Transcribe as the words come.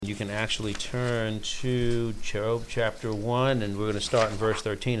you can actually turn to Job chapter 1, and we're going to start in verse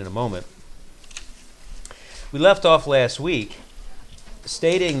 13 in a moment. We left off last week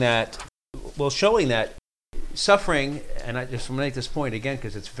showing that suffering, and I just want to make this point again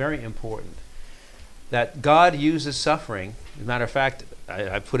because it's very important, that God uses suffering. As a matter of fact,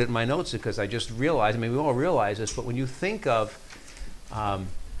 I put it in my notes because I just realized, we all realize this, but when you think of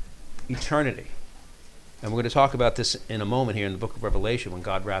eternity, and we're going to talk about this in a moment here in the book of Revelation when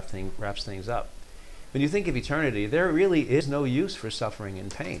God wraps things up. When you think of eternity, there really is no use for suffering and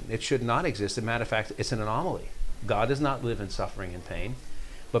pain. It should not exist. As a matter of fact, it's an anomaly. God does not live in suffering and pain.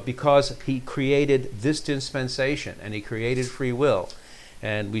 But because he created this dispensation and he created free will,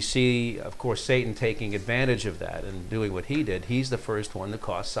 and we see, of course, Satan taking advantage of that and doing what he did, he's the first one to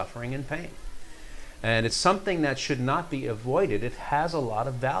cause suffering and pain. And it's something that should not be avoided. It has a lot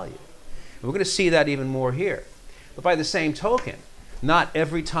of value. And we're going to see that even more here. But by the same token, not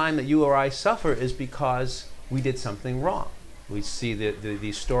every time that you or I suffer is because we did something wrong. We see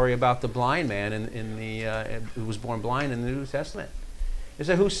the story about the blind man who was born blind in the New Testament. They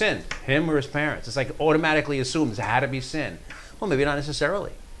say, who sinned? Him or his parents? It's like automatically assumed it had to be sin. Well, maybe not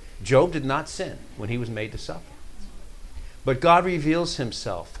necessarily. Job did not sin when he was made to suffer. But God reveals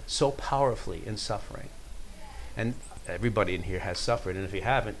himself so powerfully in suffering. And everybody in here has suffered, and if you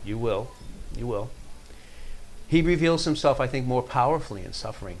haven't, you will. You will. He reveals himself, I think, more powerfully in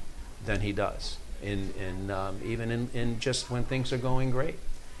suffering than he does even in just when things are going great.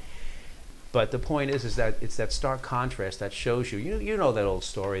 But the point is that it's that stark contrast that shows you know that old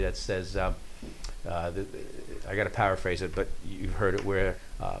story that says, I got to paraphrase it, but you've heard it, where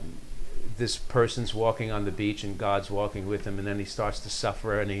this person's walking on the beach and God's walking with him, and then he starts to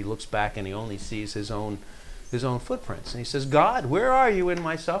suffer and he looks back and he only sees his own footprints. And he says, God, where are you in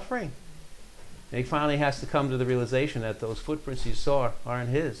my suffering? And he finally has to come to the realization that those footprints he saw aren't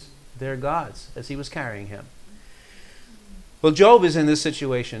his. They're God's, as he was carrying him. Well, Job is in this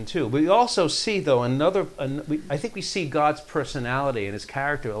situation too. We also see, though, I think we see God's personality and his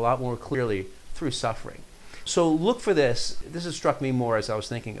character a lot more clearly through suffering. So look for this. This has struck me more as I was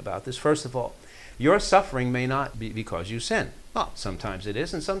thinking about this. First of all, your suffering may not be because you sin. Well, sometimes it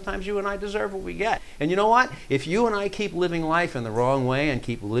is, and sometimes you and I deserve what we get. And you know what? If you and I keep living life in the wrong way and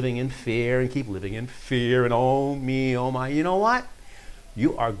keep living in fear and oh me, oh my, you know what?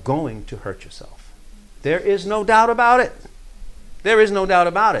 You are going to hurt yourself. There is no doubt about it. There is no doubt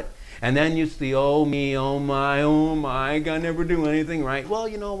about it. And then you see, oh me, oh my, I can never do anything right. Well,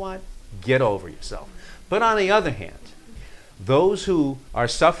 you know what? Get over yourself. But on the other hand, those who are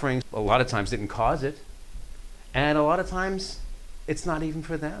suffering a lot of times didn't cause it. And a lot of times it's not even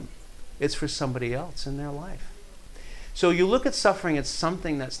for them. It's for somebody else in their life. So you look at suffering as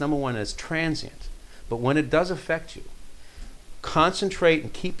something that's, number one, is transient. But when it does affect you, concentrate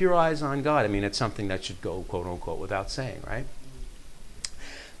and keep your eyes on God. It's something that should go, quote unquote, without saying, right?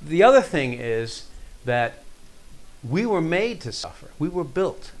 The other thing is that we were made to suffer. We were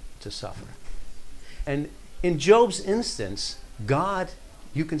built to suffer. And in Job's instance, God,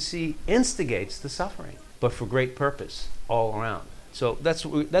 you can see, instigates the suffering, but for great purpose all around. So that's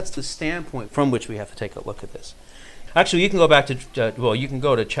the standpoint from which we have to take a look at this. Actually, you can go back to, you can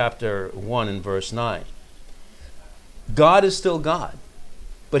go to chapter 1 and verse 9. God is still God,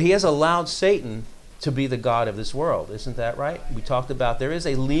 but he has allowed Satan to be the god of this world. Isn't that right? We talked about there is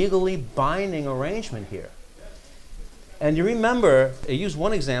a legally binding arrangement here. And you remember, I used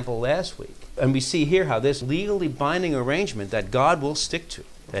one example last week, and we see here how this legally binding arrangement that God will stick to,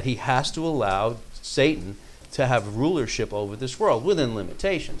 that he has to allow Satan to have rulership over this world within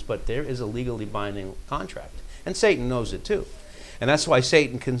limitations, but there is a legally binding contract. And Satan knows it too. And that's why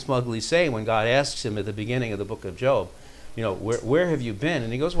Satan can smugly say, when God asks him at the beginning of the book of Job, where have you been?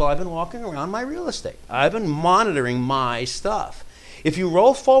 And he goes, well, I've been walking around my real estate. I've been monitoring my stuff. If you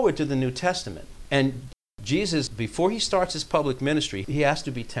roll forward to the New Testament, and Jesus, before he starts his public ministry, he has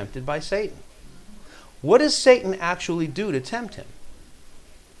to be tempted by Satan. What does Satan actually do to tempt him?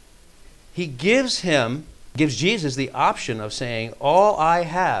 He gives Jesus the option of saying, all I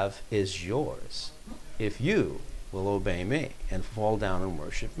have is yours if you will obey me and fall down and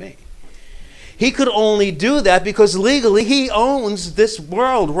worship me. He could only do that because legally he owns this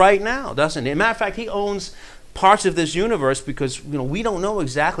world right now, doesn't he? As a matter of fact, he owns parts of this universe because we don't know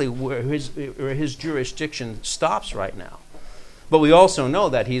exactly where his jurisdiction stops right now. But we also know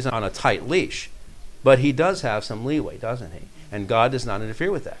that he's on a tight leash. But he does have some leeway, doesn't he? And God does not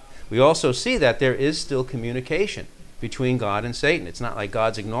interfere with that. We also see that there is still communication between God and Satan. It's not like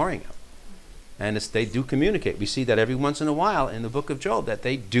God's ignoring him. And they do communicate. We see that every once in a while in the book of Job, that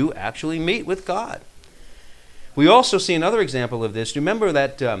they do actually meet with God. We also see another example of this. Remember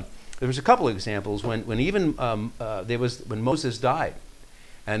that there was a couple of examples when Moses died,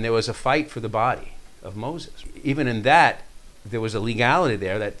 and there was a fight for the body of Moses. Even in that, there was a legality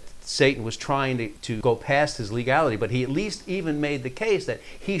there that Satan was trying to go past his legality, but he at least even made the case that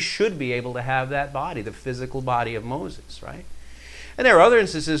he should be able to have that body, the physical body of Moses, right? And there are other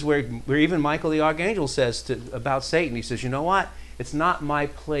instances where even Michael the archangel says about Satan, he says, you know what? It's not my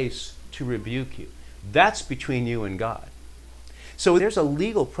place to rebuke you. That's between you and God. So there's a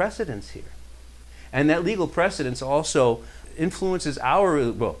legal precedence here. And that legal precedence also influences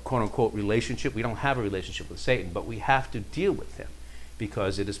our, well, quote-unquote, relationship. We don't have a relationship with Satan, but we have to deal with him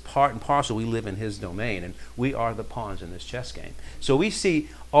because it is part and parcel. We live in his domain, and we are the pawns in this chess game. So we see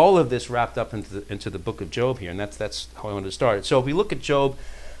all of this wrapped up into the book of Job here, and that's how I wanted to start it. So if we look at Job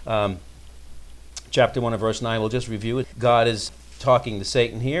chapter 1 and verse 9, we'll just review it. God is talking to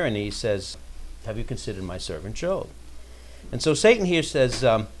Satan here, and he says, have you considered my servant Job? And so Satan here says,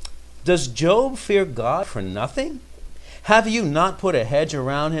 does Job fear God for nothing? Have you not put a hedge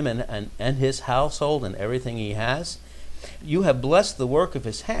around him and his household and everything he has? You have blessed the work of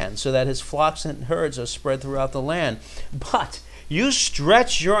his hands, so that his flocks and herds are spread throughout the land. But you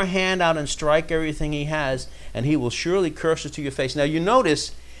stretch your hand out and strike everything he has, and he will surely curse it to your face. Now you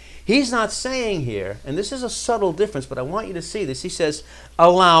notice, he's not saying here, and this is a subtle difference, but I want you to see this. He says,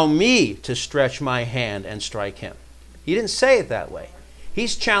 allow me to stretch my hand and strike him. He didn't say it that way.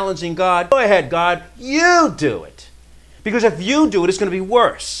 He's challenging God. Go ahead, God, you do it. Because if you do it, it's going to be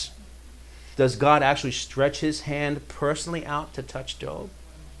worse. Does God actually stretch his hand personally out to touch Job?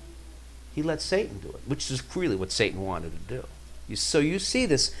 He let Satan do it, which is really what Satan wanted to do. So you see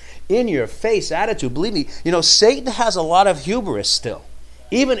this in-your-face attitude. Believe me, Satan has a lot of hubris still.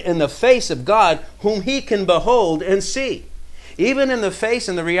 Even in the face of God, whom he can behold and see. Even in the face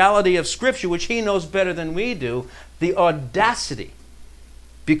and the reality of Scripture, which he knows better than we do, the audacity,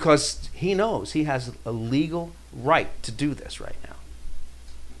 because he knows he has a legal right to do this right now.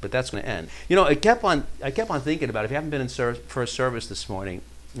 But that's going to end. I kept on thinking about it. If you haven't been in first service this morning,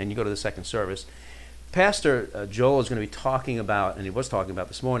 and you go to the second service, Pastor Joel is going to be talking about, and he was talking about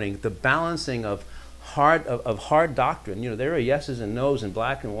this morning, the balancing of hard doctrine. There are yeses and nos and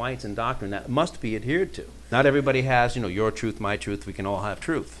black and whites in doctrine that must be adhered to. Not everybody has, your truth, my truth. We can all have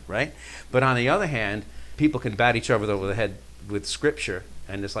truth, right? But on the other hand, people can bat each other over the head with Scripture,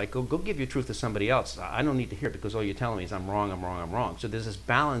 and it's like, go give your truth to somebody else. I don't need to hear it because all you're telling me is I'm wrong, I'm wrong, I'm wrong. So there's this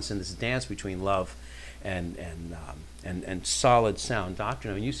balance and this dance between love and solid, sound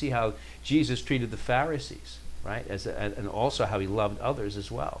doctrine. I mean, you see how Jesus treated the Pharisees, right? And also how he loved others as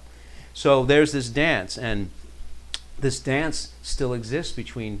well. So there's this dance, and this dance still exists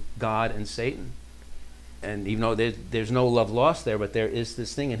between God and Satan. And even though there's no love lost there, but there is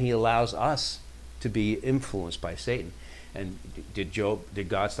this thing, and he allows us to be influenced by Satan. And did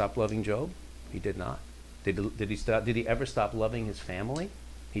God stop loving Job? He did not. Did he ever stop loving his family?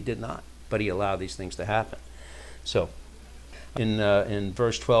 He did not. But he allowed these things to happen. So in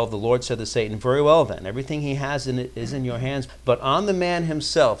verse 12, the Lord said to Satan, very well then, everything he has in it is in your hands, but on the man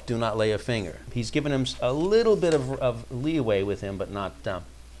himself do not lay a finger. He's given him a little bit of leeway with him, but not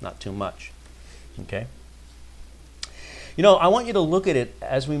too much. Okay? I want you to look at it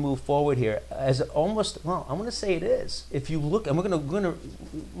as we move forward here as almost, well, I'm going to say it is. If you look, and we're going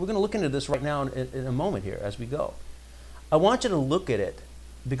to look into this right now in a moment here as we go. I want you to look at it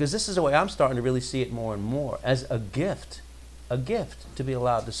because this is the way I'm starting to really see it more and more as a gift to be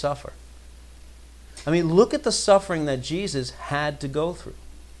allowed to suffer. I mean, look at the suffering that Jesus had to go through.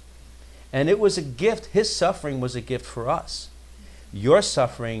 And it was a gift. His suffering was a gift for us. Your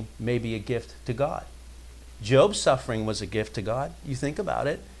suffering may be a gift to God. Job's suffering was a gift to God. You think about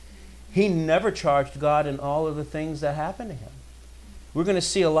it. He never charged God in all of the things that happened to him. We're going to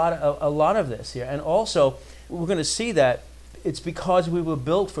see a lot of this here. And also, we're going to see that it's because we were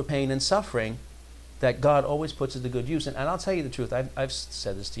built for pain and suffering that God always puts it to good use. And I'll tell you the truth. I've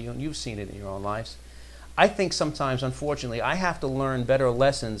said this to you, and you've seen it in your own lives. I think sometimes, unfortunately, I have to learn better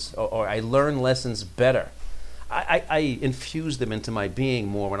lessons, or I learn lessons better. I infuse them into my being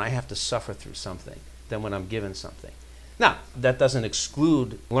more when I have to suffer through something than when I'm given something. Now, that doesn't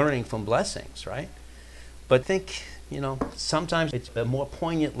exclude learning from blessings, right? But think, sometimes it's a more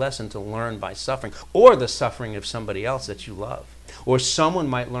poignant lesson to learn by suffering, or the suffering of somebody else that you love. Or someone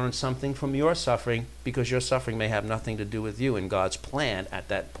might learn something from your suffering because your suffering may have nothing to do with you in God's plan at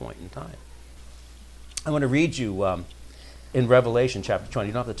that point in time. I want to read you in Revelation chapter 20.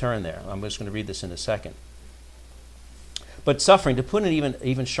 You don't have to turn there. I'm just going to read this in a second. But suffering, to put an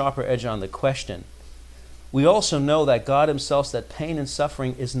even sharper edge on the question, we also know that God himself said pain and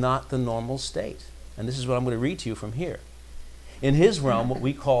suffering is not the normal state. And this is what I'm going to read to you from here. In his realm, what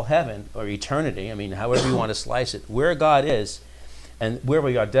we call heaven, or eternity, I mean, however you want to slice it, where God is and where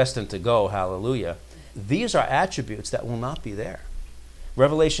we are destined to go, hallelujah, these are attributes that will not be there.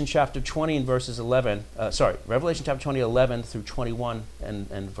 Revelation chapter 20 and verses 11, Revelation chapter 20, 11 through 21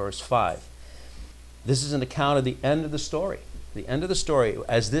 and verse 5. This is an account of the end of the story. The end of the story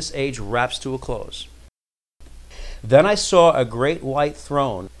as this age wraps to a close. Then I saw a great white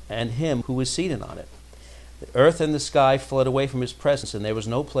throne and him who was seated on it. The earth and the sky fled away from his presence, and there was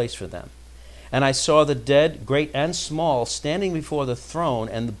no place for them. And I saw the dead, great and small, standing before the throne,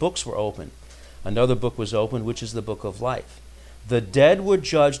 and the books were opened. Another book was opened, which is the book of life. The dead were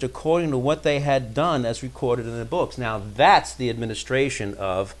judged according to what they had done as recorded in the books. Now that's the administration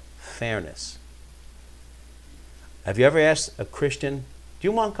of fairness. Have you ever asked a Christian, do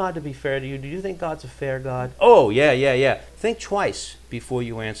you want God to be fair to you? Do you think God's a fair God? Oh, yeah. Think twice before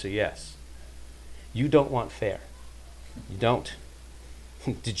you answer yes. You don't want fair. You don't.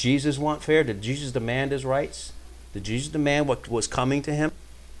 Did Jesus want fair? Did Jesus demand his rights? Did Jesus demand what was coming to him?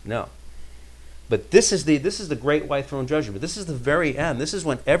 No. But this is the great white throne judgment. This is the very end. This is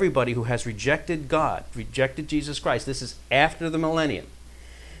when everybody who has rejected God, rejected Jesus Christ, this is after the millennium.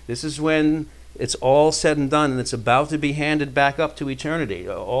 This is when it's all said and done, and it's about to be handed back up to eternity.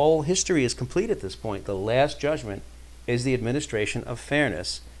 All history is complete at this point. The last judgment is the administration of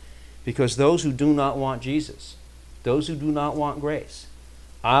fairness, because those who do not want Jesus, those who do not want grace,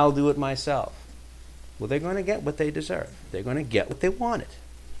 I'll do it myself. Well, they're going to get what they deserve. They're going to get what they wanted.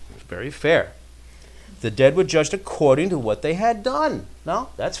 It's very fair. The dead were judged according to what they had done. No,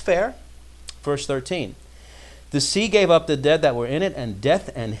 that's fair. Verse 13. The sea gave up the dead that were in it, and death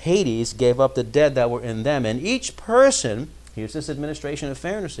and Hades gave up the dead that were in them. And each person, here's this administration of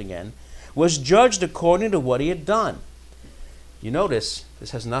fairness again, was judged according to what he had done. You notice,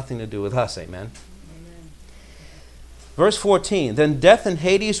 this has nothing to do with us, amen? Verse 14, then death and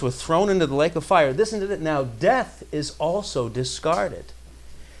Hades were thrown into the lake of fire. Listen to it now. Death is also discarded.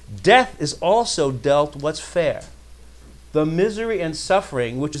 Death is also dealt what's fair. The misery and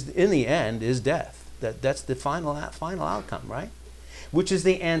suffering, which is in the end, is death. That's the final outcome, right? Which is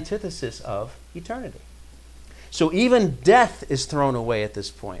the antithesis of eternity. So even death is thrown away at this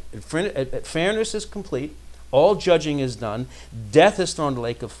point. Fairness is complete. All judging is done. Death is thrown to the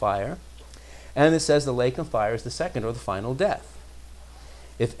lake of fire. And it says the lake of fire is the second or the final death.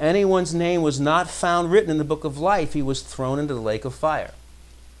 If anyone's name was not found written in the book of life, he was thrown into the lake of fire.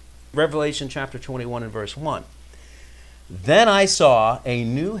 Revelation chapter 21 and verse 1. Then I saw a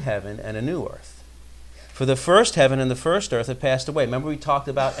new heaven and a new earth. For the first heaven and the first earth had passed away. Remember we talked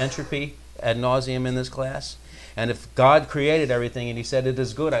about entropy ad nauseum in this class? And if God created everything and he said it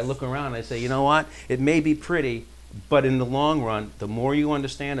is good, I look around and I say, you know what? It may be pretty, but in the long run, the more you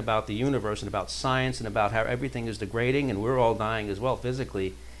understand about the universe and about science and about how everything is degrading and we're all dying as well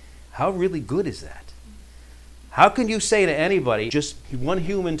physically, how really good is that? How can you say to anybody, just one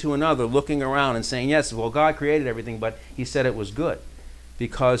human to another, looking around and saying, yes, well, God created everything, but he said it was good.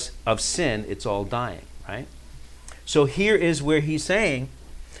 Because of sin, it's all dying, right? So here is where he's saying,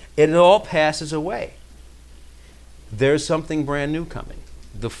 it all passes away. There's something brand new coming.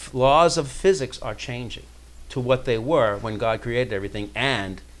 The laws of physics are changing to what they were when God created everything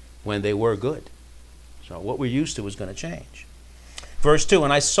and when they were good. So what we're used to is going to change. Verse 2,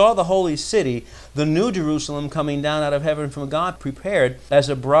 and I saw the holy city, the new Jerusalem, coming down out of heaven from God, prepared as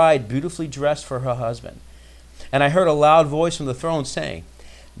a bride beautifully dressed for her husband. And I heard a loud voice from the throne saying,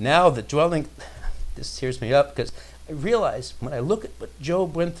 now the dwelling, this tears me up because I realize when I look at what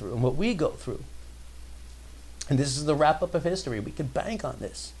Job went through and what we go through, and this is the wrap-up of history, we can bank on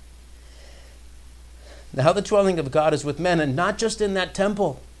this. Now the dwelling of God is with men, and not just in that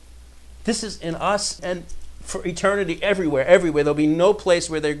temple. This is in us and for eternity everywhere. There'll be no place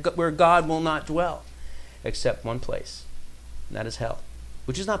where God will not dwell, except one place, and that is hell,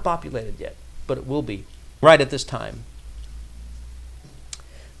 which is not populated yet, but it will be right at this time.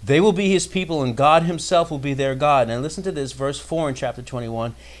 They will be his people, and God himself will be their God. And listen to this, verse 4 in chapter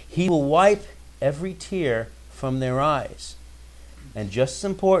 21. He will wipe every tear from their eyes. And just as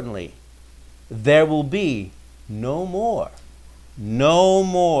importantly, there will be no more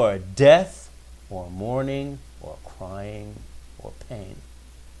death or mourning or crying or pain.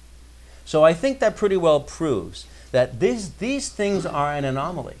 So I think that pretty well proves that these things are an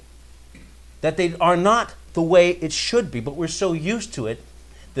anomaly, that they are not the way it should be, but we're so used to it.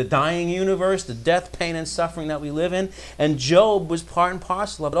 The dying universe, the death, pain, and suffering that we live in, and Job was part and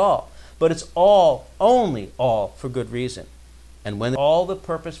parcel of it all. But it's only all for good reason. And when all the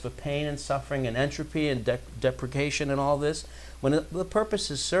purpose for pain and suffering and entropy and deprecation and all this, when the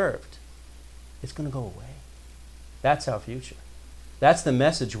purpose is served, It's going to go away. That's our future. That's the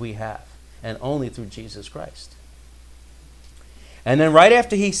message we have, and only through Jesus Christ. And then right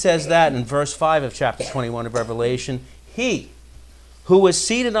after he says that, in verse 5 of chapter 21 of Revelation, he who was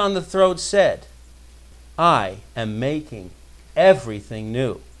seated on the throne said, I am making everything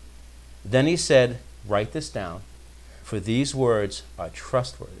new. Then he said, write this down, for these words are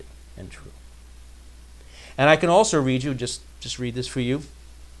trustworthy and true. And I can also read you, just read this for you,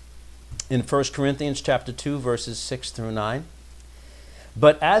 in 1 Corinthians chapter 2, verses 6 through 9.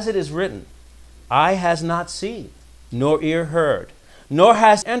 But as it is written, eye has not seen, nor ear heard, nor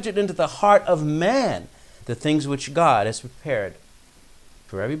has entered into the heart of man the things which God has prepared.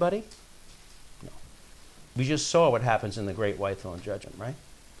 For everybody? No. We just saw what happens in the great white throne judgment, right?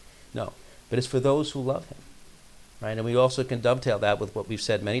 No. But it's for those who love him, right? And we also can dovetail that with what we've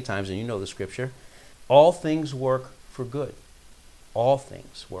said many times, and you know the scripture. All things work for good. All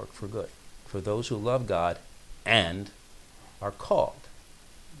things work for good for those who love God and are called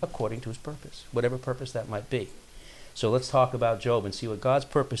according to his purpose, whatever purpose that might be. So let's talk about Job and see what God's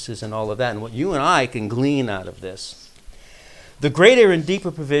purpose is in all of that and what you and I can glean out of this. The greater and deeper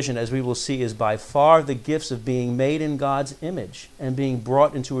provision, as we will see, is by far the gifts of being made in God's image and being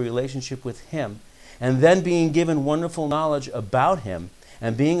brought into a relationship with him, and then being given wonderful knowledge about him,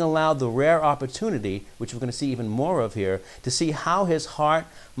 and being allowed the rare opportunity, which we're going to see even more of here, to see how his heart,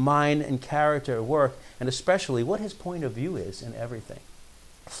 mind, and character work, and especially what his point of view is in everything.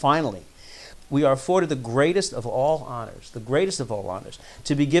 Finally, we are afforded the greatest of all honors,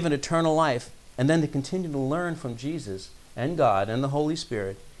 to be given eternal life, and then to continue to learn from Jesus and God and the Holy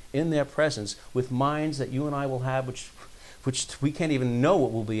Spirit in their presence with minds that you and I will have, which we can't even know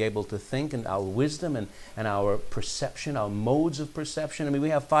what we'll be able to think, and our wisdom and our perception, our modes of perception. I mean,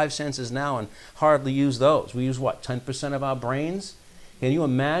 we have 5 senses now and hardly use those. We use, 10% of our brains? Can you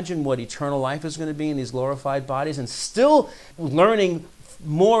imagine what eternal life is going to be in these glorified bodies, and still learning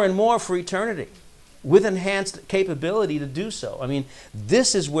more and more for eternity with enhanced capability to do so? I mean,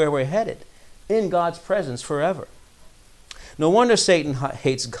 this is where we're headed, in God's presence forever. No wonder Satan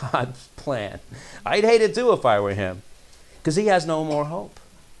hates God's plan. I'd hate it too if I were him, because he has no more hope.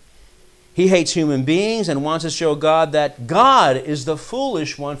 He hates human beings and wants to show God that God is the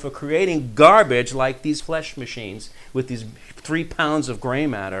foolish one for creating garbage like these flesh machines with these 3 pounds of gray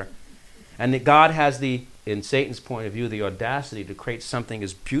matter, and that God has in Satan's point of view, the audacity to create something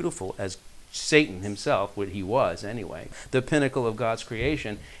as beautiful as Satan himself, what he was anyway, the pinnacle of God's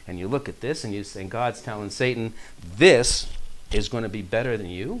creation. And you look at this and God's telling Satan, this is going to be better than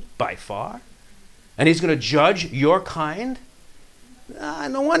you by far, and he's going to judge your kind.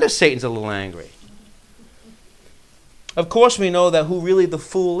 No wonder Satan's a little angry. Of course, we know that who really the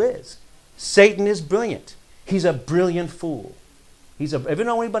fool is. Satan is brilliant. He's a brilliant fool. Ever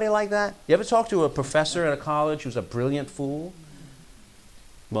know anybody like that? You ever talk to a professor at a college who's a brilliant fool?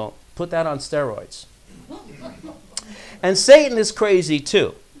 Well, put that on steroids. And Satan is crazy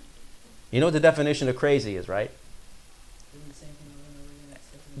too. You know what the definition of crazy is, right?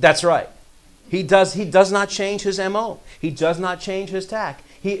 That's right. He does not change his MO. He does not change his tack.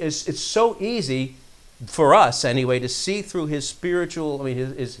 It's so easy for us anyway to see through his spiritual,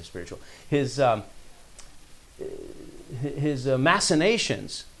 his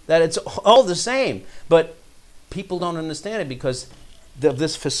machinations, that it's all the same. But people don't understand it because of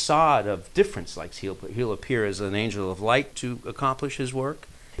this facade of difference. Like he'll appear as an angel of light to accomplish his work.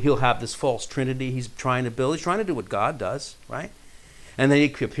 He'll have this false trinity he's trying to build. He's trying to do what God does, right? And then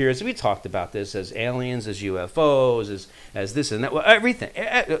he appears, we talked about this, as aliens, as UFOs, as this and that,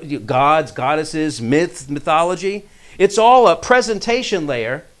 everything. Gods, goddesses, mythology. It's all a presentation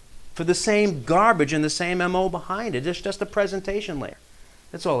layer for the same garbage and the same MO behind it. It's just a presentation layer.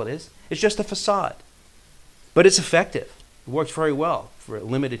 That's all it is. It's just a facade. But it's effective. It works very well for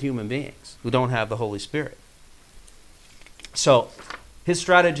limited human beings who don't have the Holy Spirit. So his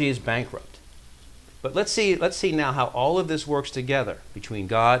strategy is bankrupt. But let's see now how all of this works together between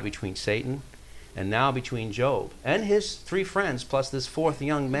God, between Satan, and now between Job and his 3 friends, plus this 4th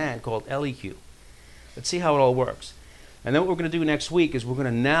young man called Elihu. Let's see how it all works. And then what we're going to do next week is we're going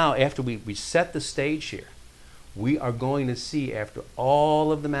to now, after we set the stage here, we are going to see, after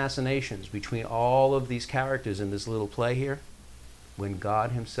all of the machinations between all of these characters in this little play here, when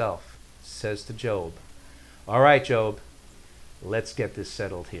God himself says to Job, all right, Job, let's get this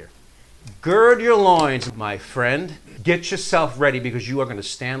settled here. Gird your loins, my friend. Get yourself ready, because you are going to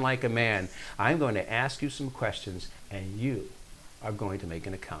stand like a man. I'm going to ask you some questions, and you are going to make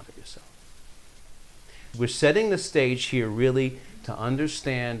an account of yourself. We're setting the stage here really to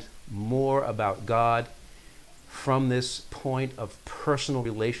understand more about God from this point of personal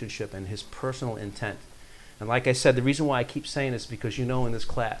relationship and his personal intent. And like I said, the reason why I keep saying this is because in this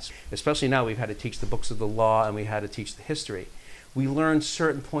class, especially now we've had to teach the books of the law and we had to teach the history, we learn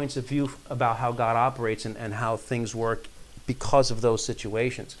certain points of view about how God operates and how things work because of those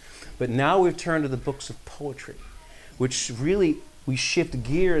situations. But now we've turned to the books of poetry, which really we shift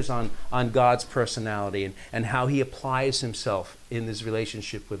gears on God's personality and how he applies himself in this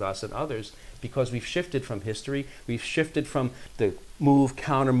relationship with us and others, because we've shifted from history, we've shifted from the move,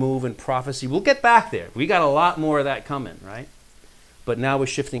 counter move, and prophecy. We'll get back there. We got a lot more of that coming, right? But now we're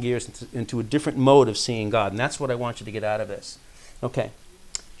shifting gears into a different mode of seeing God, and that's what I want you to get out of this. Okay,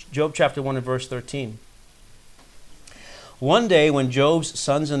 Job chapter 1 and verse 13. One day when Job's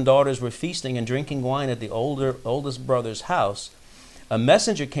sons and daughters were feasting and drinking wine at the oldest brother's house, a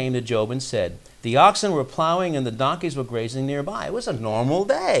messenger came to Job and said, "The oxen were plowing and the donkeys were grazing nearby." It was a normal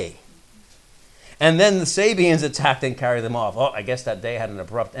day. And then the Sabians attacked and carried them off. Oh, I guess that day had an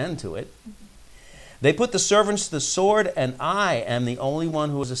abrupt end to it. They put the servants to the sword, and I am the only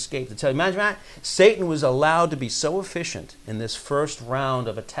one who has escaped. To tell you, imagine that. Satan was allowed to be so efficient in this first round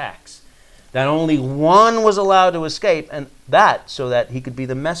of attacks that only one was allowed to escape, and that so that he could be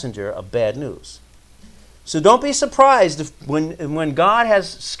the messenger of bad news. So don't be surprised if when God has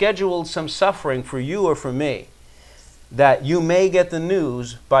scheduled some suffering for you or for me, that you may get the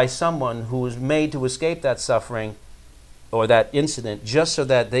news by someone who was made to escape that suffering or that incident just so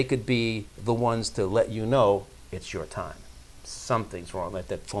that they could be the ones to let you know it's your time. Something's wrong, like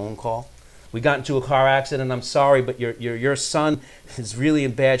that phone call. We got into a car accident, I'm sorry, but your son is really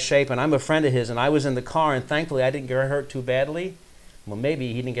in bad shape, and I'm a friend of his, and I was in the car, and thankfully I didn't get hurt too badly. Well,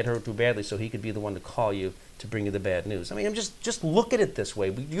 maybe he didn't get hurt too badly, so he could be the one to call you to bring you the bad news. I mean, just look at it this way.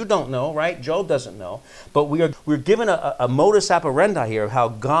 You don't know, right? Job doesn't know. But we're given a modus operandi here of how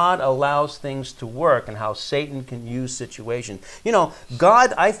God allows things to work and how Satan can use situations.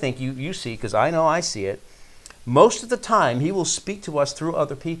 God, I think you see, because I know I see it, most of the time he will speak to us through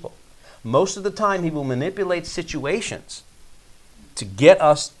other people. Most of the time he will manipulate situations to get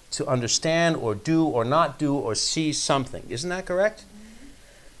us to understand or do or not do or see something. Isn't that correct?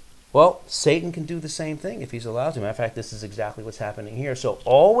 Well, Satan can do the same thing if he's allowed to. Matter of fact, this is exactly what's happening here. So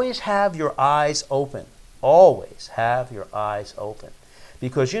always have your eyes open. Always have your eyes open.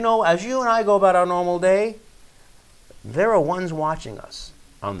 Because, as you and I go about our normal day, there are ones watching us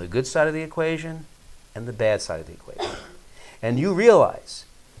on the good side of the equation and the bad side of the equation. And you realize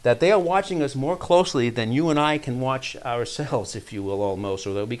that they are watching us more closely than you and I can watch ourselves, if you will, almost,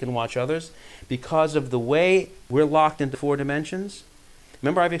 or that we can watch others, because of the way we're locked into 4 dimensions.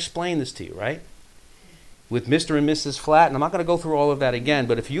 Remember, I've explained this to you, right? With Mr. and Mrs. Flat, and I'm not going to go through all of that again,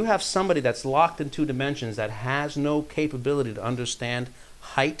 but if you have somebody that's locked in 2 dimensions that has no capability to understand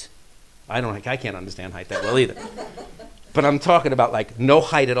height, I can't understand height that well either. But I'm talking about like no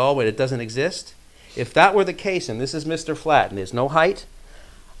height at all when it doesn't exist. If that were the case, and this is Mr. Flat, and there's no height,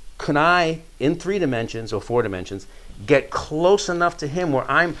 can I, in 3 dimensions or 4 dimensions, get close enough to him where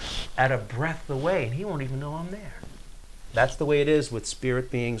I'm at a breath away and he won't even know I'm there? That's the way it is with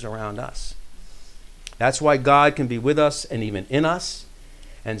spirit beings around us. That's why God can be with us and even in us,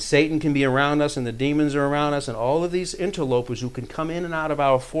 and Satan can be around us, and the demons are around us, and all of these interlopers who can come in and out of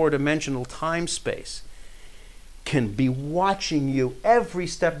our 4-dimensional time space can be watching you every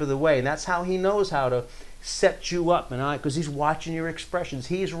step of the way. And that's how he knows how to set you up, because he's watching your expressions.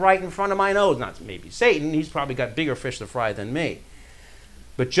 He's right in front of my nose. Not maybe Satan. He's probably got bigger fish to fry than me.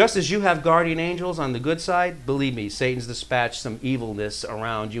 But just as you have guardian angels on the good side, believe me, Satan's dispatched some evilness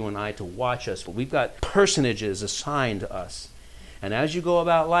around you and I to watch us. But we've got personages assigned to us. And as you go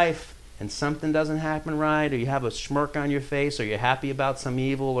about life and something doesn't happen right, or you have a smirk on your face, or you're happy about some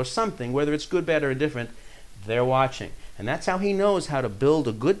evil or something, whether it's good, bad, or indifferent, they're watching. And that's how he knows how to build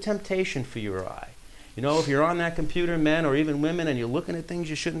a good temptation for your eye. If you're on that computer, men or even women, and you're looking at things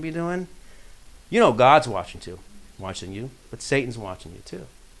you shouldn't be doing, God's watching you, but Satan's watching you too.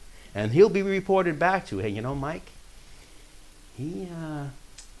 And he'll be reported back to, hey, Mike,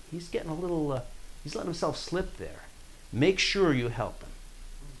 he's getting a little, he's letting himself slip there. Make sure you help him.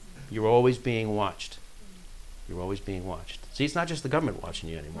 You're always being watched. You're always being watched. See, it's not just the government watching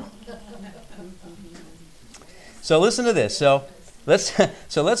you anymore. So listen to this. So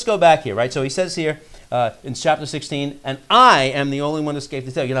let's go back here, right? So he says here in chapter 16, and I am the only one who escaped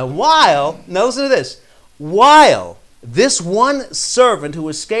the tail. Now listen to this. While this one servant who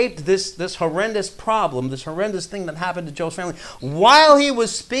escaped this horrendous problem, this horrendous thing that happened to Job's family, while he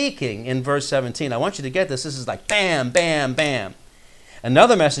was speaking in verse 17, I want you to get this. This is like bam, bam, bam.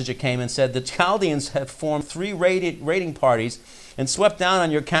 Another messenger came and said, the Chaldeans have formed 3 raiding parties and swept down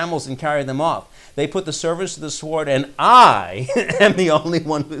on your camels and carried them off. They put the servants to the sword, and I am the only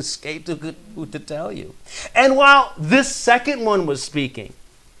one who escaped who to tell you. And while this second one was speaking,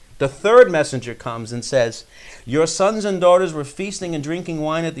 the third messenger comes and says, your sons and daughters were feasting and drinking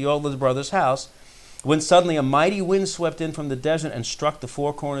wine at the oldest brother's house, when suddenly a mighty wind swept in from the desert and struck the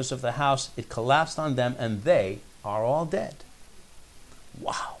 4 corners of the house. It collapsed on them, and they are all dead.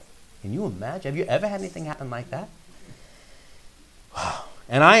 Wow. Can you imagine? Have you ever had anything happen like that? Wow.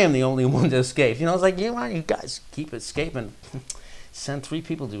 And I am the only one to escape. You know, it's like, you guys keep escaping. Send 3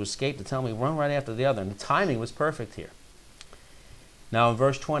 people to escape to tell me one right after the other. And the timing was perfect here. Now in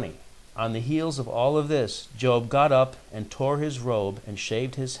verse 20, on the heels of all of this, Job got up and tore his robe and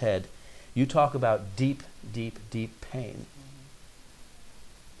shaved his head. You talk about deep, deep, deep pain.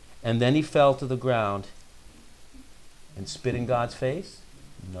 And then he fell to the ground and spit in God's face?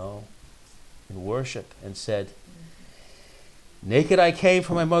 No. In worship, and said, naked I came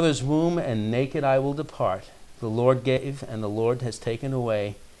from my mother's womb, and naked I will depart. The Lord gave, and the Lord has taken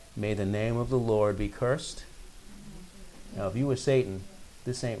away. May the name of the Lord be cursed. Now, if you were Satan,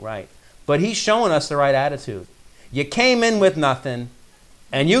 this ain't right. But he's showing us the right attitude. You came in with nothing,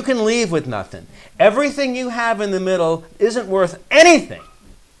 and you can leave with nothing. Everything you have in the middle isn't worth anything.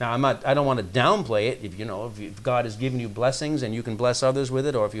 Now, I don't want to downplay it. If God has given you blessings and you can bless others with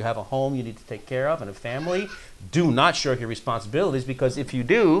it, or if you have a home you need to take care of and a family, do not shirk your responsibilities, because if you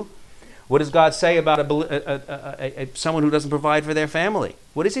do, what does God say about someone who doesn't provide for their family?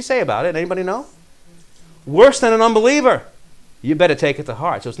 What does he say about it? Anybody know? Worse than an unbeliever. You better take it to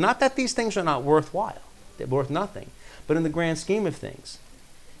heart. So it's not that these things are not worthwhile. They're worth nothing. But in the grand scheme of things,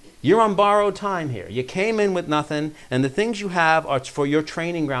 you're on borrowed time here. You came in with nothing, and the things you have are for your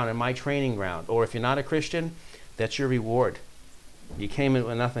training ground and my training ground. Or if you're not a Christian, that's your reward. You came in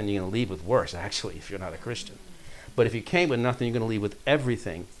with nothing, you're going to leave with worse, actually, if you're not a Christian. But if you came with nothing, you're going to leave with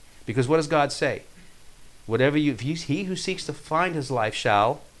everything. Because what does God say? He who seeks to find his life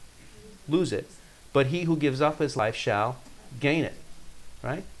shall lose it, but he who gives up his life shall gain it.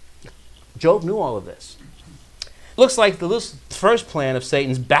 Right? Job knew all of this. Looks like the first plan of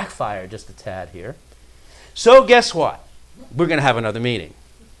Satan's backfired just a tad here. So guess what? We're going to have another meeting.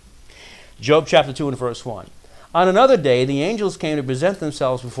 Job chapter 2 and verse 1. On another day, the angels came to present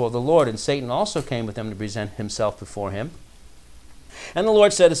themselves before the Lord, and Satan also came with them to present himself before him. And the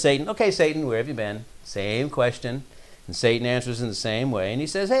Lord said to Satan, okay, Satan, where have you been? Same question. And Satan answers in the same way. And he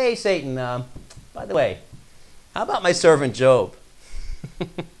says, hey, Satan, by the way, how about my servant Job?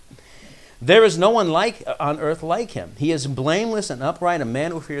 There is no one on earth like him. He is blameless and upright, a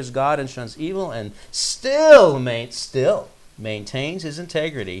man who fears God and shuns evil, and still maintains his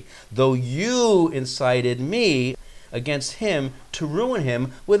integrity, though you incited me against him to ruin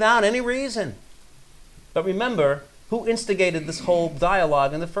him without any reason. But remember, who instigated this whole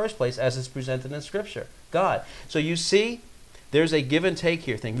dialogue in the first place as it's presented in Scripture? God. So you see, there's a give and take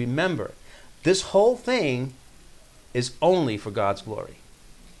here thing. Remember, this whole thing is only for God's glory.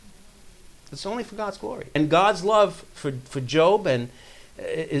 It's only for God's glory. And God's love for Job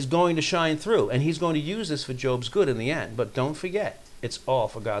is going to shine through. And he's going to use this for Job's good in the end. But don't forget, it's all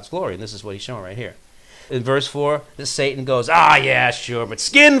for God's glory. And this is what he's showing right here. In verse 4, Satan goes, yeah, sure, but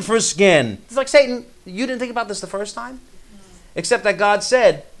skin for skin. It's like, Satan, you didn't think about this the first time? Except that God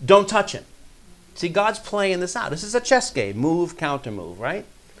said, don't touch him. See, God's playing this out. This is a chess game. Move, counter move, right?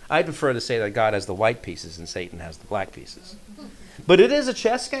 I prefer to say that God has the white pieces and Satan has the black pieces. But it is a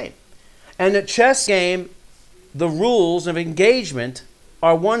chess game. And the chess game, the rules of engagement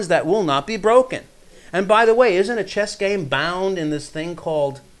are ones that will not be broken. And by the way, isn't a chess game bound in this thing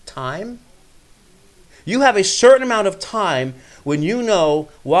called time? You have a certain amount of time when you know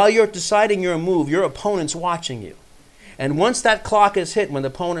while you're deciding your move, your opponent's watching you. And once that clock is hit, when the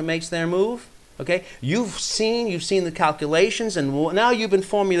opponent makes their move, okay, you've seen the calculations, and now you've been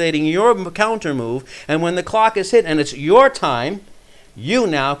formulating your counter move. And when the clock is hit and it's your time, you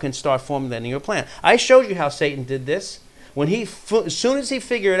now can start formulating your plan. I showed you how Satan did this. As soon as he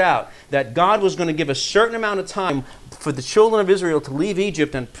figured out that God was going to give a certain amount of time for the children of Israel to leave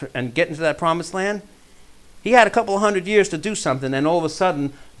Egypt and get into that promised land, he had a couple of 100 years to do something, and all of a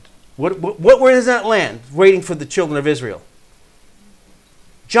sudden, what were in that land waiting for the children of Israel?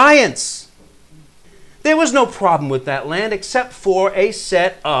 Giants. There was no problem with that land except for a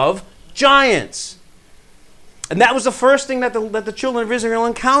set of giants. And that was the first thing that the children of Israel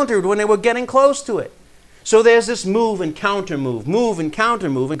encountered when they were getting close to it. So there's this move and counter move, and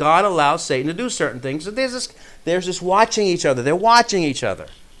God allows Satan to do certain things. So there's this watching each other. They're watching each other.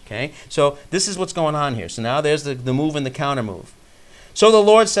 Okay? So this is what's going on here. So now there's the move and the counter move. So the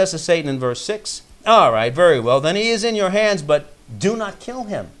Lord says to Satan in verse 6, all right, very well, then he is in your hands, but do not kill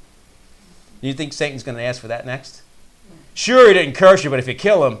him. Do you think Satan's going to ask for that next? Sure, he didn't curse you, but if you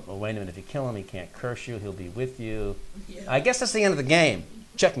kill him, well, wait a minute, if you kill him, he can't curse you, he'll be with you. Yeah. I guess that's the end of the game.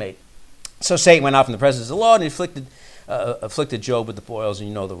 Checkmate. So Satan went out from the presence of the Lord and afflicted Job with the boils, and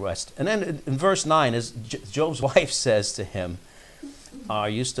you know the rest. And then in verse 9, Job's wife says to him, are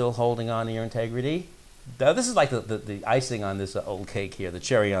you still holding on to your integrity? Now, this is like the icing on this old cake here, the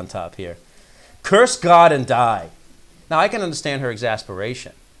cherry on top here. Curse God and die. Now, I can understand her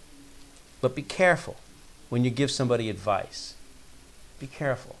exasperation, but be careful when you give somebody advice. Be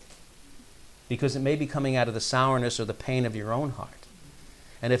careful, because it may be coming out of the sourness or the pain of your own heart.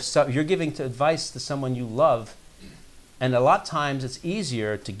 And if you're giving advice to someone you love, and a lot of times it's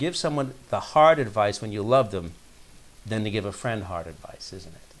easier to give someone the hard advice when you love them than to give a friend hard advice,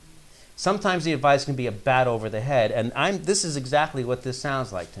 isn't it? Sometimes the advice can be a bat over the head, and this is exactly what this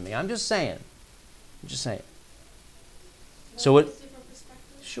sounds like to me. I'm just saying. So what?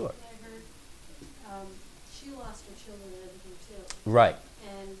 Sure. I heard she lost her children and everything too. Right.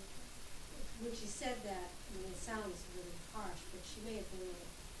 And when she said that, I mean, it sounds really harsh, but she may have been like,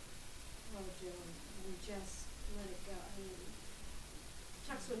 "Oh, Joan, we just let it go." I mean,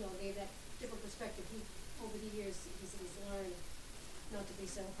 Chuck Swindoll gave that different perspective. Over the years, he's learned not to be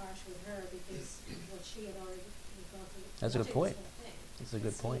so harsh with her because what she had already gone through. That's a good point. That's a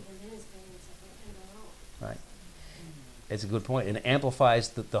good point. Right. It's a good point. And it amplifies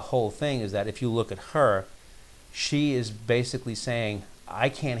the whole thing is that if you look at her, she is basically saying, I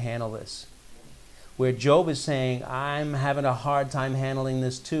can't handle this. Where Job is saying, I'm having a hard time handling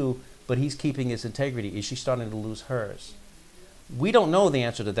this too, but he's keeping his integrity. Is she starting to lose hers? We don't know the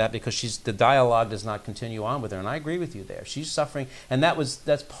answer to that because the dialogue does not continue on with her. And I agree with you there. She's suffering, and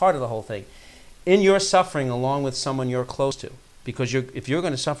that's part of the whole thing. In your suffering along with someone you're close to, because if you're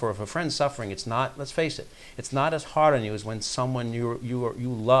going to suffer, if a friend's suffering, it's not, let's face it, it's not as hard on you as when someone you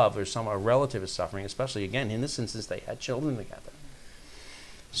love or a relative is suffering, especially, again, in this instance, they had children together.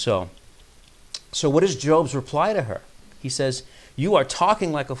 So what is Job's reply to her? He says, you are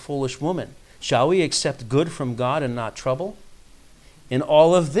talking like a foolish woman. Shall we accept good from God and not trouble? In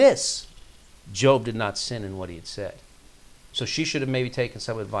all of this, Job did not sin in what he had said. So she should have maybe taken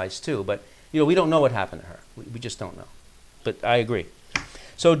some advice too, but we don't know what happened to her. We just don't know. But I agree.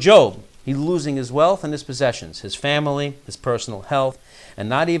 So Job, he's losing his wealth and his possessions, his family, his personal health, and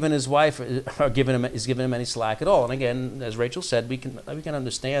not even his wife is giving him any slack at all. And again, as Rachel said, we can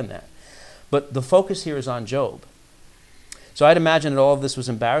understand that. But the focus here is on Job. So I'd imagine that all of this was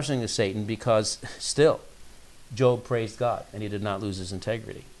embarrassing to Satan because still, Job praised God and he did not lose his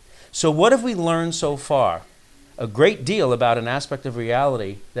integrity. So what have we learned so far? A great deal about an aspect of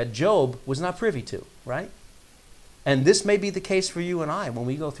reality that Job was not privy to, right? And this may be the case for you and I when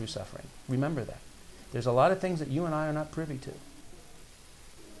we go through suffering. Remember that. There's a lot of things that you and I are not privy to.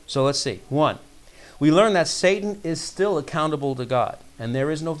 So let's see. 1, we learn that Satan is still accountable to God, and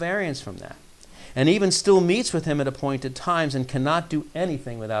there is no variance from that, and even still meets with him at appointed times and cannot do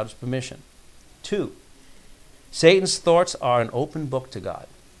anything without his permission. 2, Satan's thoughts are an open book to God.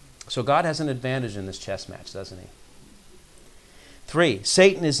 So God has an advantage in this chess match, doesn't he? 3,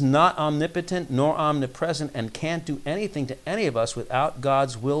 Satan is not omnipotent nor omnipresent and can't do anything to any of us without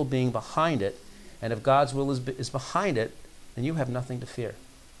God's will being behind it. And if God's will is behind it, then you have nothing to fear.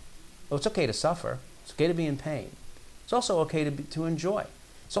 Well, it's okay to suffer. It's okay to be in pain. It's also okay to enjoy.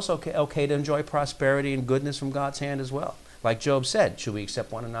 It's also okay to enjoy prosperity and goodness from God's hand as well. Like Job said, should we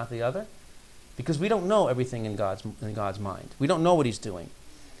accept one and not the other? Because we don't know everything in God's mind. We don't know what he's doing.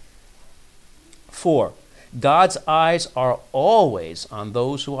 4, God's eyes are always on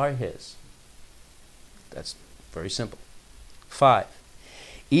those who are his. That's very simple. 5,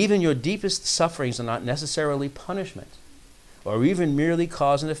 even your deepest sufferings are not necessarily punishment or even merely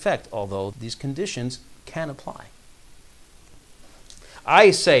cause and effect, although these conditions can apply.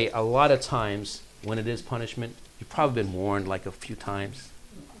 I say a lot of times when it is punishment, you've probably been warned like a few times.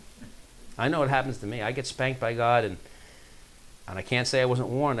 I know it happens to me. I get spanked by God, and I can't say I wasn't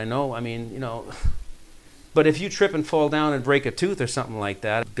warned. I know, But if you trip and fall down and break a tooth or something like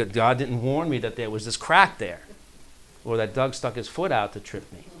that, God didn't warn me that there was this crack there, or that Doug stuck his foot out to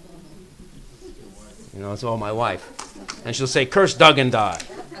trip me. It's all my wife. And she'll say, curse Doug and die.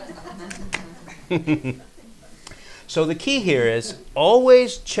 So the key here is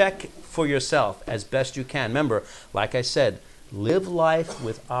always check for yourself as best you can. Remember, like I said, live life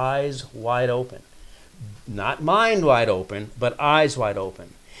with eyes wide open. Not mind wide open, but eyes wide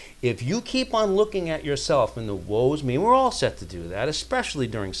open. If you keep on looking at yourself and the woes me, we're all set to do that, especially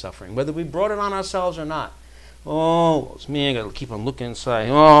during suffering, whether we brought it on ourselves or not. Oh, it's me. I got to keep on looking inside.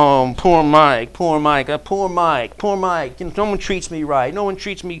 Oh, poor Mike, poor Mike, poor Mike, poor Mike. You know, no one treats me right. No one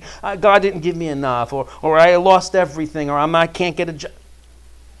treats me. God didn't give me enough, or I lost everything, or I can't get a job.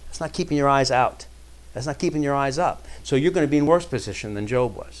 That's not keeping your eyes out. That's not keeping your eyes up. So you're going to be in worse position than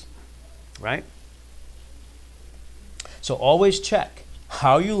Job was, right? So always check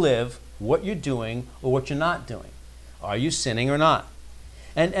how you live, what you're doing, or what you're not doing. Are you sinning or not?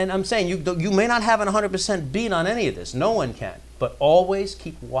 And I'm saying you may not have an 100% beat on any of this. No one can. But always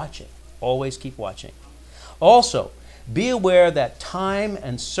keep watching. Always keep watching. Also, be aware that time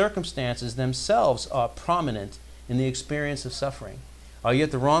and circumstances themselves are prominent in the experience of suffering. Are you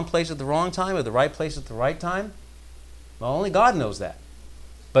at the wrong place at the wrong time or the right place at the right time? Well, only God knows that.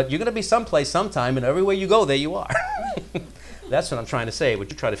 But you're going to be someplace sometime, and everywhere you go, there you are. That's what I'm trying to say, but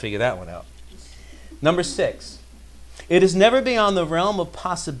you try to figure that one out. Number 6. It is never beyond the realm of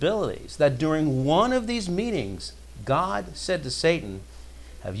possibilities that during one of these meetings, God said to Satan,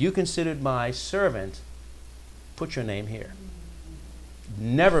 "Have you considered my servant? Put your name here."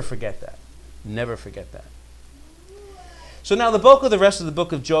 Never forget that. Never forget that. So now the rest of the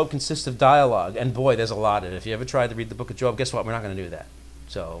book of Job consists of dialogue. And boy, there's a lot of it. If you ever tried to read the book of Job, guess what? We're not going to do that.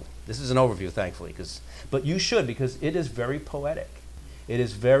 So this is an overview, thankfully. But you should, because it is very poetic. It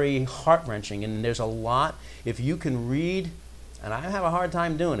is very heart-wrenching, and there's a lot. If you can read, and I have a hard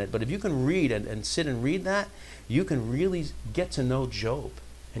time doing it, but if you can read and sit and read that, you can really get to know Job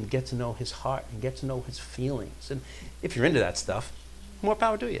and get to know his heart and get to know his feelings. And if you're into that stuff, more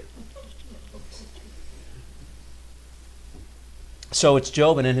power to you. So it's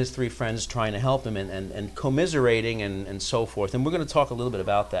Job and then his 3 friends trying to help him and commiserating and so forth. And we're going to talk a little bit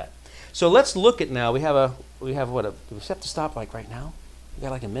about that. So let's look at now. We have do we have to stop like right now? We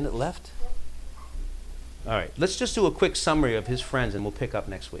got like a minute left? All right, let's just do a quick summary of his friends and we'll pick up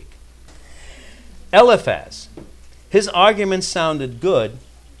next week. Eliphaz. His arguments sounded good,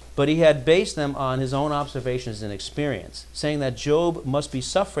 but he had based them on his own observations and experience, saying that Job must be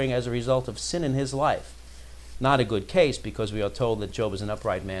suffering as a result of sin in his life. Not a good case, because we are told that Job is an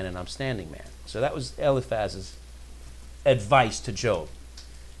upright man and upstanding man. So that was Eliphaz's advice to Job.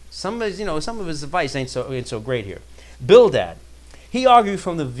 Some of his advice ain't so great here. Bildad. He argued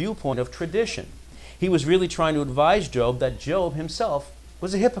from the viewpoint of tradition. He was really trying to advise Job that Job himself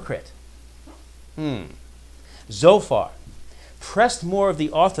was a hypocrite. Zophar pressed more of the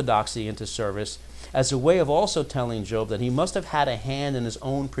orthodoxy into service as a way of also telling Job that he must have had a hand in his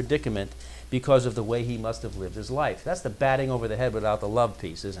own predicament because of the way he must have lived his life. That's the batting over the head without the love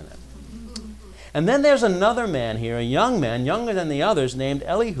piece, isn't it? And then there's another man here, a young man, younger than the others, named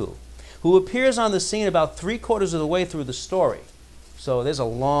Elihu, who appears on the scene about 3/4 of the way through the story. So there's a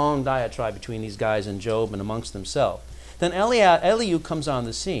long diatribe between these guys and Job and amongst themselves. Then Elihu comes on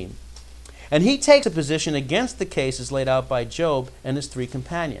the scene, and he takes a position against the cases laid out by Job and his 3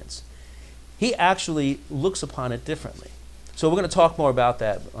 companions. He actually looks upon it differently. So we're going to talk more about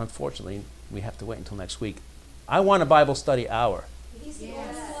that. Unfortunately, we have to wait until next week. I want a Bible study hour. He's the only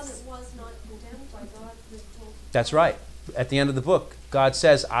one that was not condemned by God. That's right. At the end of the book, God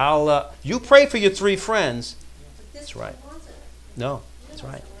says, you pray for your 3 friends. That's right. No, that's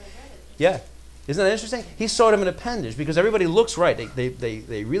right. Yeah. Isn't that interesting? He's sort of an appendage, because everybody looks right.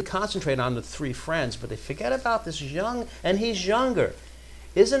 They really concentrate on the 3 friends, but they forget about this young, and he's younger.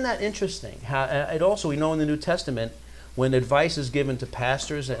 Isn't that interesting? How, it also, we know in the New Testament, when advice is given to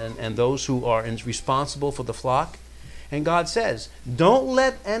pastors and those who are responsible for the flock, and God says, don't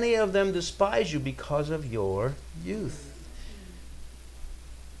let any of them despise you because of your youth.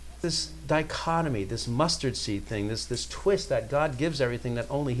 This dichotomy, this mustard seed thing, this twist that God gives everything that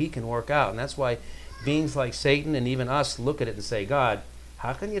only he can work out. And that's why beings like Satan and even us look at it and say, God,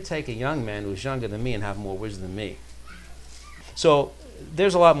 how can you take a young man who's younger than me and have more wisdom than me? So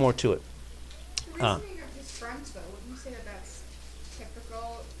there's a lot more to it. The reasoning of his friends, though, wouldn't you say that that's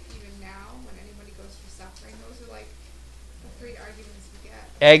typical even now when anybody goes through suffering? Those are like the 3 arguments you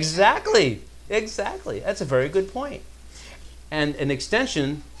get. Exactly. That's a very good point. And an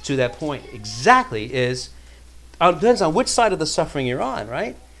extension to that point exactly is, it depends on which side of the suffering you're on,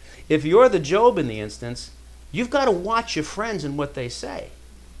 right? If you're the Job in the instance, you've got to watch your friends and what they say.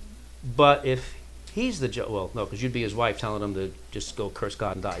 But if he's the Job, well, no, because you'd be his wife telling him to just go curse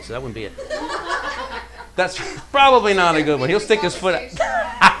God and die, so that wouldn't be it. That's probably not a good one. He'll stick his foot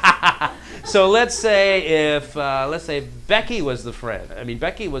out. So let's say Becky was the friend. I mean,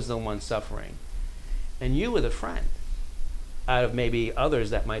 Becky was the one suffering, and you were the friend out of maybe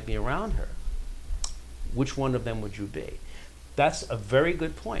others that might be around her. Which one of them would you be? That's a very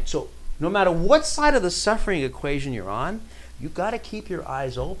good point. So no matter what side of the suffering equation you're on, you've got to keep your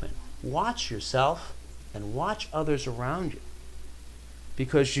eyes open. Watch yourself. and watch others around you.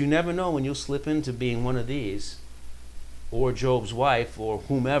 Because you never know when you'll slip into being one of these, or Job's wife, or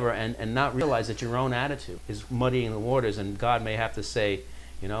whomever, and not realize that your own attitude is muddying the waters, and God may have to say,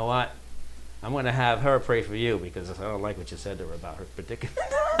 you know what, I'm going to have her pray for you because I don't like what you said to her about her predicament.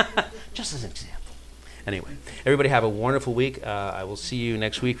 Just as an example. Anyway, everybody have a wonderful week. I will see you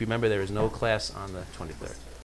next week. Remember, there is no class on the 23rd.